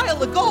 a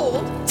pile of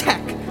gold.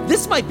 Tech,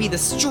 this might be the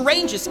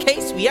strangest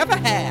case we ever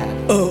had.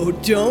 Oh,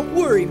 don't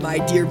worry, my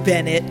dear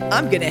Bennett.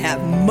 I'm gonna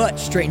have much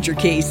stranger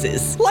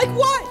cases. Like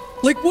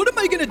what? Like, what am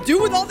I gonna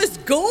do with all this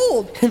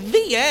gold?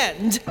 The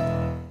end.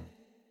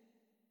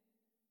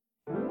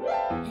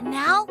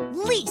 now,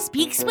 Lee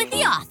speaks with the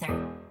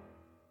author.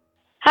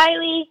 Hi,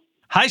 Lee.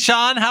 Hi,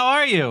 Sean. How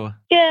are you?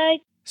 Good.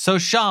 So,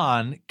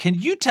 Sean, can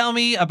you tell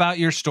me about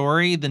your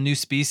story, The New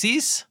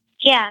Species?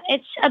 Yeah,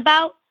 it's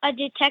about a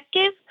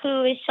detective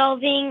who is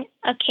solving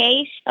a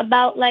case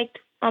about, like,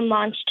 a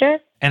monster.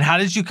 And how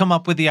did you come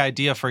up with the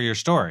idea for your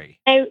story?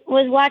 I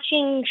was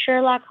watching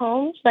Sherlock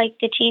Holmes, like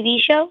the TV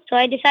show, so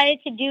I decided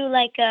to do,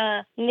 like,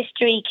 a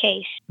mystery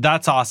case.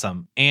 That's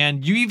awesome.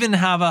 And you even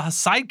have a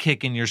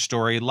sidekick in your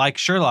story like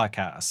Sherlock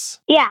has.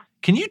 Yeah.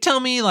 Can you tell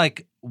me,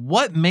 like,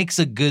 what makes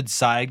a good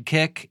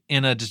sidekick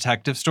in a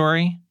detective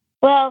story?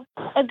 Well,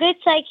 a good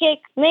sidekick,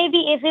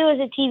 maybe if it was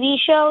a TV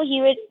show,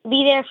 he would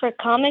be there for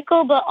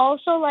comical, but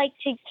also like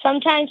to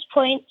sometimes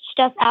point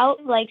stuff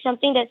out, like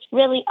something that's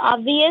really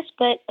obvious,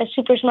 but a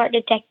super smart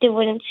detective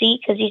wouldn't see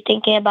because he's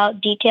thinking about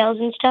details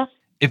and stuff.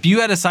 If you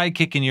had a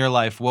sidekick in your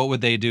life, what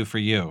would they do for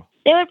you?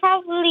 They would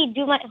probably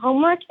do my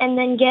homework and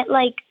then get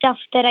like stuff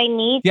that I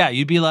need. Yeah,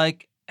 you'd be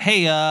like,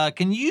 hey,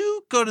 can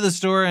you go to the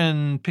store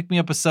and pick me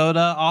up a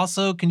soda?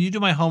 Also, can you do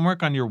my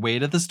homework on your way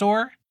to the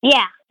store?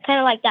 Yeah, kind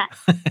of like that.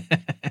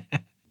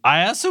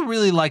 I also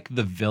really like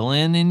the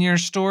villain in your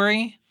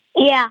story.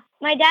 Yeah,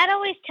 my dad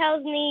always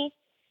tells me,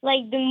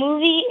 like, the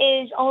movie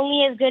is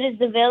only as good as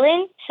the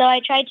villain. So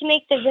I tried to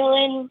make the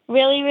villain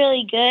really,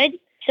 really good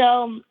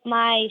so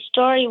my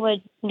story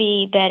would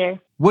be better.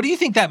 What do you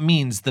think that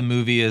means, the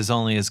movie is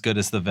only as good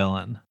as the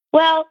villain?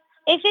 Well,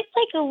 if it's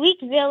like a weak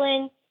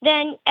villain,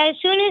 then as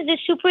soon as the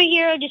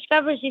superhero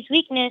discovers his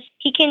weakness,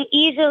 he can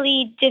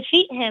easily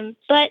defeat him.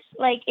 But,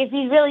 like, if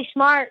he's really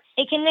smart,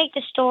 it can make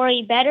the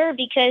story better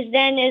because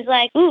then it's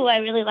like, ooh, I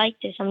really like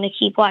this. I'm going to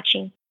keep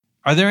watching.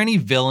 Are there any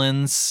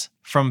villains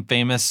from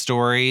famous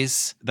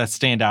stories that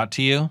stand out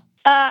to you?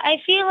 I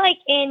feel like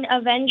in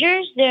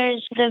Avengers,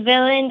 there's the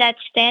villain that's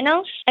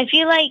Thanos. I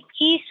feel like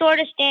he sort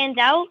of stands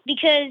out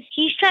because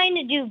he's trying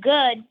to do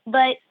good,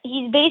 but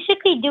he's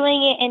basically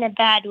doing it in a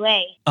bad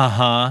way.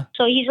 Uh-huh.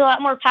 So he's a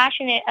lot more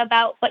passionate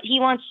about what he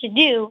wants to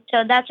do.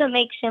 So that's what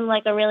makes him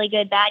like a really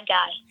good bad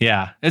guy.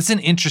 Yeah, it's an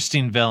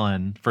interesting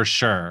villain for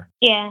sure.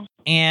 Yeah.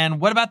 And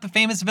what about the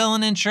famous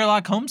villain in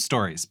Sherlock Holmes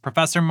stories,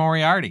 Professor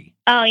Moriarty?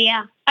 Oh,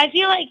 yeah. I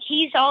feel like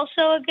he's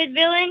also a good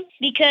villain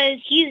because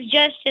he's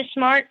just as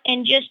smart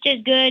and just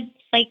as good,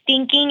 like,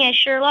 thinking as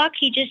Sherlock.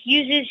 He just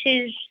uses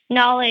his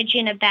knowledge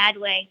in a bad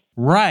way.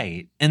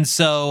 Right. And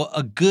so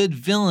a good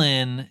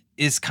villain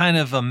is kind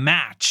of a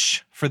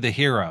match for the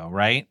hero,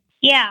 right?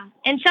 Yeah,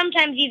 and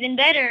sometimes even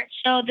better.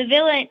 So the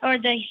villain or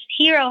the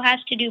hero has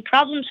to do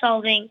problem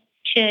solving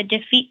to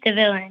defeat the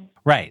villain.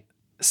 Right.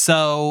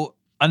 So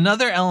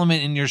another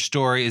element in your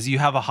story is you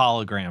have a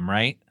hologram,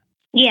 right?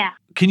 Yeah.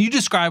 Can you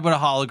describe what a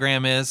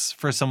hologram is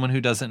for someone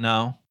who doesn't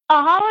know? A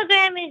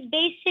hologram is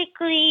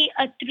basically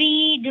a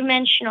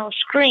three-dimensional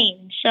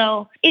screen.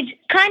 So it's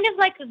kind of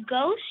like a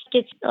ghost.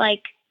 It's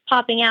like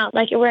popping out,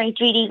 like you're wearing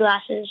 3D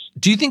glasses.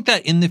 Do you think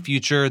that in the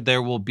future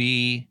there will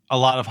be a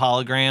lot of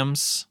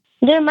holograms?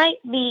 There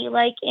might be,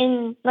 like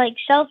in like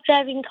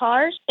self-driving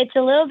cars. It's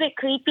a little bit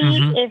creepy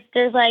if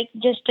there's like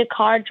just a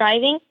car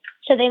driving.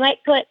 So they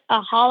might put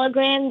a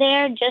hologram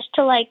there just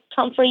to like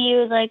comfort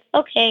you, like,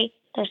 okay,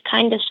 there's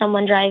kind of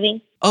someone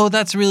driving. Oh,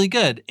 that's really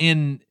good.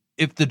 And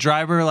if the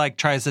driver like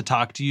tries to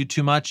talk to you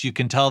too much, you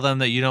can tell them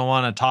that you don't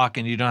want to talk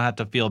and you don't have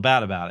to feel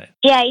bad about it.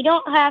 Yeah, you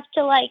don't have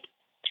to like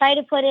try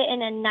to put it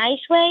in a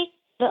nice way,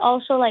 but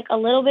also like a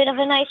little bit of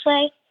a nice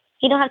way.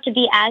 You don't have to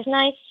be as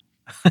nice.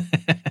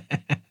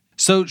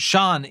 So,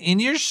 Sean, in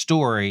your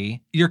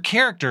story, your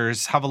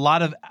characters have a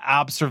lot of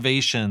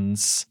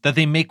observations that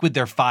they make with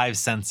their five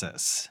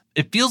senses.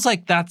 It feels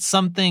like that's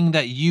something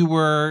that you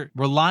were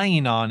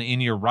relying on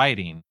in your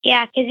writing.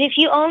 Yeah, because if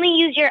you only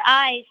use your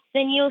eyes,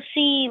 then you'll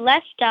see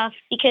less stuff.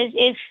 Because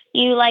if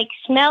you like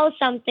smell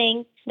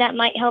something, that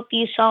might help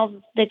you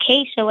solve the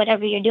case or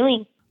whatever you're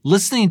doing.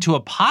 Listening to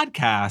a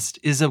podcast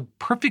is a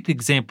perfect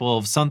example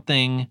of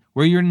something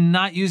where you're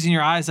not using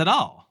your eyes at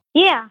all.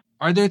 Yeah.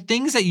 Are there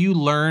things that you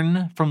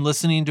learn from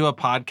listening to a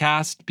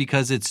podcast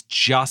because it's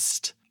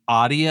just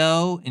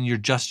audio and you're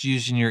just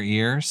using your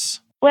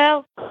ears?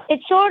 Well, it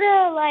sort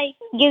of like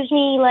gives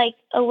me like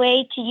a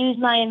way to use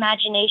my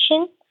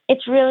imagination.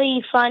 It's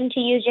really fun to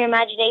use your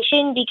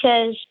imagination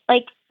because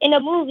like in a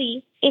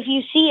movie, if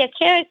you see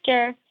a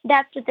character,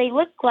 that's what they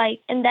look like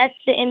and that's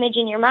the image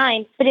in your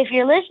mind. But if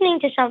you're listening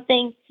to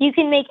something, you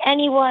can make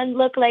anyone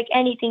look like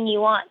anything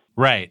you want.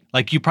 Right.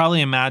 Like you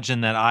probably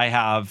imagine that I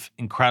have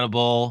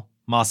incredible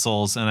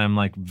muscles and I'm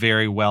like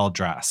very well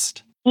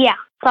dressed. Yeah,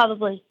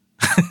 probably.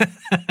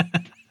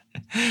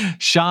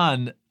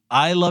 Sean,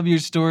 I love your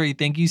story.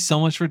 Thank you so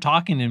much for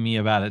talking to me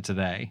about it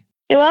today.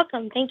 You're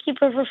welcome. Thank you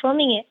for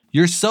performing it.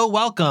 You're so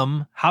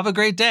welcome. Have a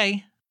great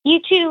day. You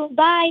too.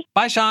 Bye.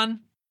 Bye, Sean.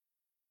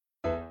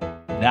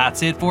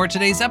 That's it for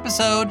today's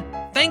episode.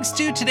 Thanks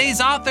to today's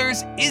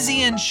authors,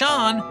 Izzy and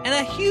Sean, and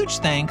a huge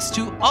thanks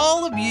to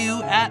all of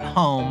you at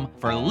home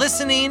for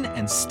listening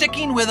and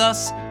sticking with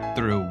us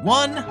through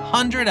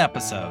 100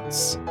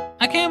 episodes.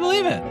 I can't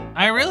believe it.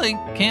 I really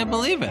can't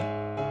believe it.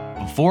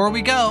 Before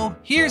we go,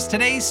 here's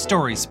today's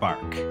Story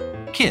Spark.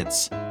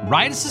 Kids,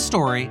 write us a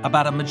story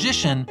about a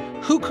magician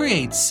who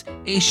creates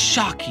a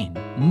shocking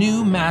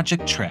new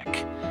magic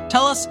trick.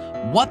 Tell us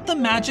what the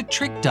magic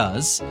trick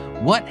does,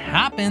 what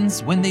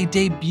happens when they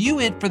debut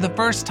it for the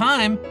first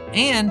time,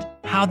 and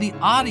how the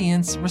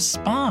audience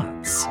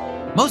responds.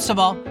 Most of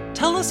all,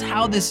 tell us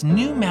how this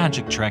new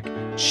magic trick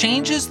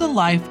changes the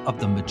life of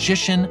the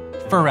magician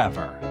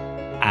forever.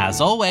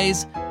 As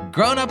always,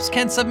 grown-ups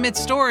can submit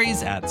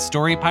stories at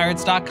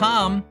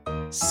storypirates.com.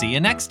 See you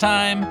next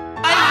time.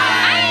 Bye!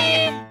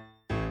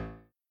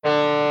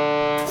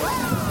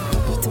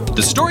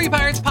 The Story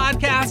Pirates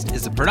podcast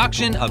is a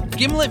production of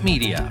Gimlet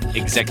Media,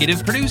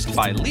 executive produced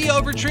by Lee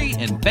Overtree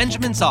and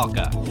Benjamin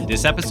Salka.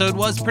 This episode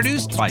was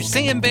produced by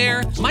Sam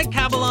Baer, Mike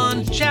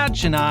Cavalon, Chad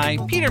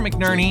Chennai, Peter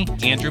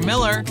McNerney, Andrew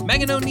Miller,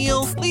 Megan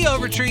O'Neill, Lee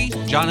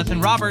Overtree,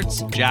 Jonathan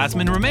Roberts,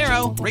 Jasmine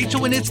Romero,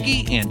 Rachel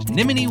Winitsky, and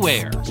Nimini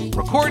Ware.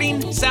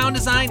 Recording, sound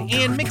design,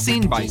 and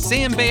mixing by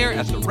Sam Baer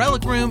at the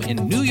Relic Room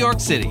in New York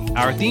City.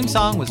 Our theme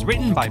song was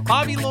written by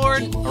Bobby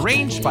Lord,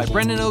 arranged by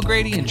Brendan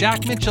O'Grady and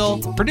Jack Mitchell,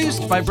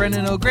 produced by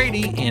Brendan O'Grady,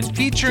 and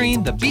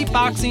featuring the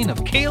beatboxing of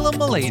Kayla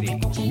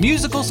Mulady.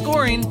 Musical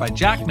scoring by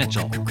Jack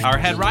Mitchell. Our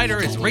head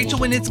writer is Rachel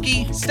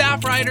Winitsky,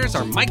 staff writers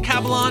are Mike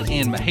Cavalon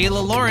and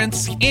Mahala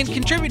Lawrence, and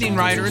contributing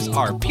writers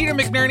are Peter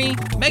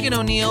McNerney, Megan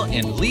O'Neill,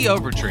 and Lee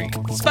Overtree.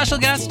 Special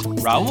guest,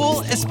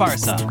 Raul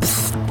Esparza.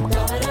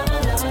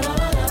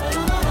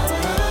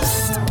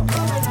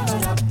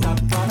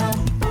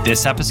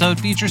 This episode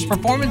features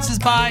performances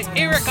by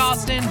Eric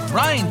Austin,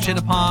 Ryan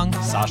Chittapong,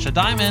 Sasha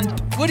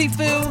Diamond, Woody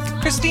Fu,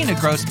 Christina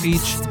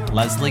Grospeach,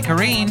 Leslie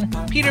Kareen,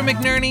 Peter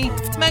McNerney,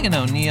 Megan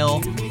O'Neill,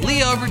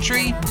 Lee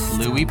Overtree,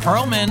 Louis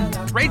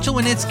Pearlman, Rachel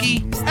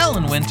Winitsky,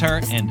 Ellen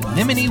Winter, and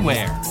Nimini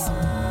Ware.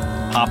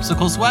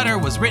 Popsicle Sweater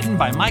was written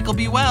by Michael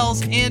B.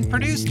 Wells and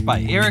produced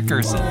by Eric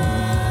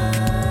Gerson.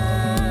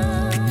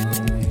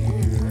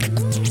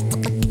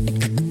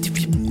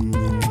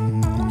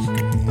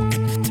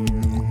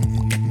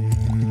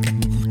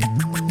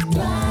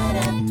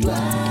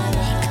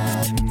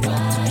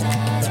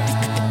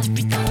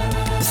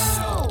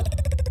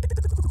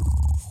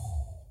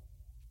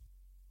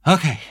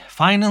 Okay,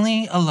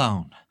 finally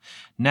alone.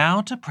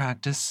 Now to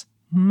practice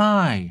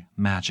my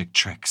magic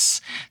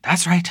tricks.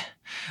 That's right.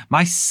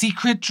 My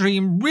secret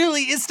dream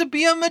really is to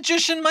be a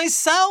magician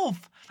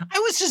myself. I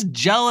was just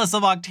jealous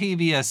of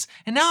Octavius,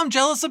 and now I'm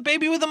jealous of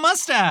Baby with a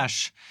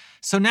Mustache.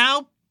 So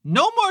now,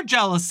 no more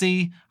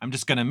jealousy. I'm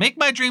just gonna make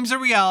my dreams a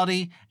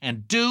reality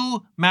and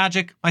do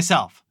magic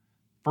myself.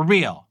 For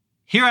real.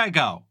 Here I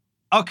go.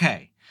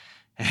 Okay.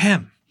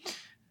 Ahem.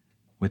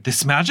 With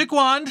this magic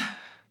wand,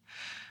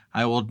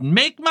 I will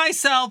make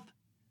myself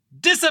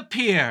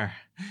disappear.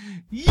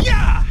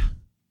 Yeah!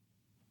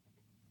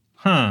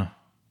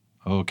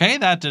 Okay,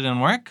 that didn't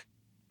work.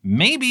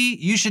 Maybe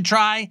you should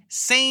try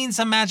saying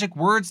some magic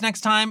words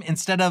next time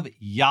instead of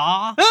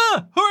ya.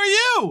 Who are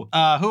you?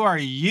 Who are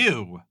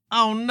you?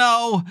 Oh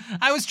no,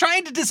 I was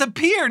trying to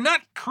disappear,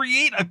 not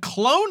create a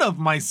clone of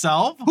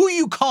myself. Who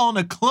you calling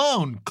a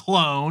clone,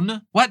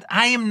 clone? What?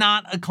 I am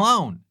not a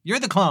clone. You're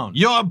the clone.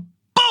 You're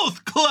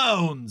both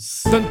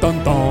clones. Dun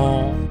dun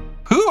dun.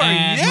 Who are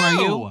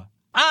you?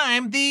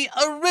 I'm the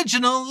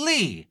original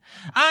Lee.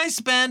 I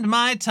spend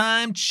my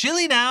time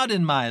chilling out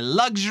in my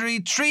luxury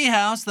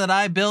treehouse that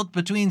I built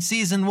between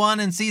season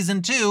 1 and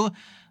season 2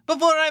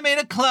 before I made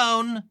a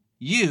clone,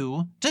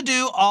 you, to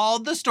do all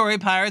the Story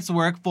Pirates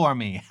work for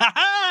me. Ha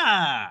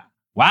ha!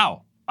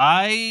 Wow,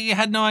 I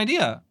had no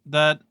idea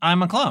that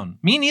I'm a clone.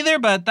 Me neither,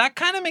 but that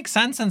kind of makes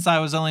sense since I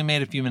was only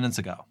made a few minutes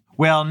ago.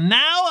 Well,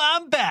 now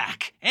I'm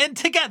back, and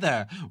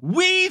together,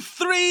 we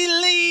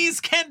 3 Lees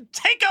can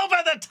take over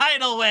the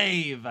tidal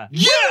wave!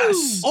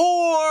 Yes!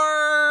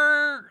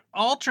 Or,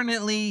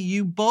 alternately,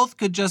 you both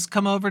could just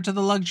come over to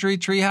the luxury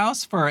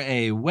treehouse for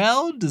a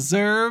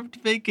well-deserved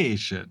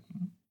vacation.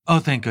 Oh,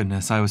 thank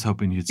goodness, I was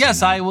hoping you'd say Yes,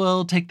 that. I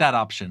will take that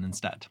option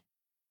instead.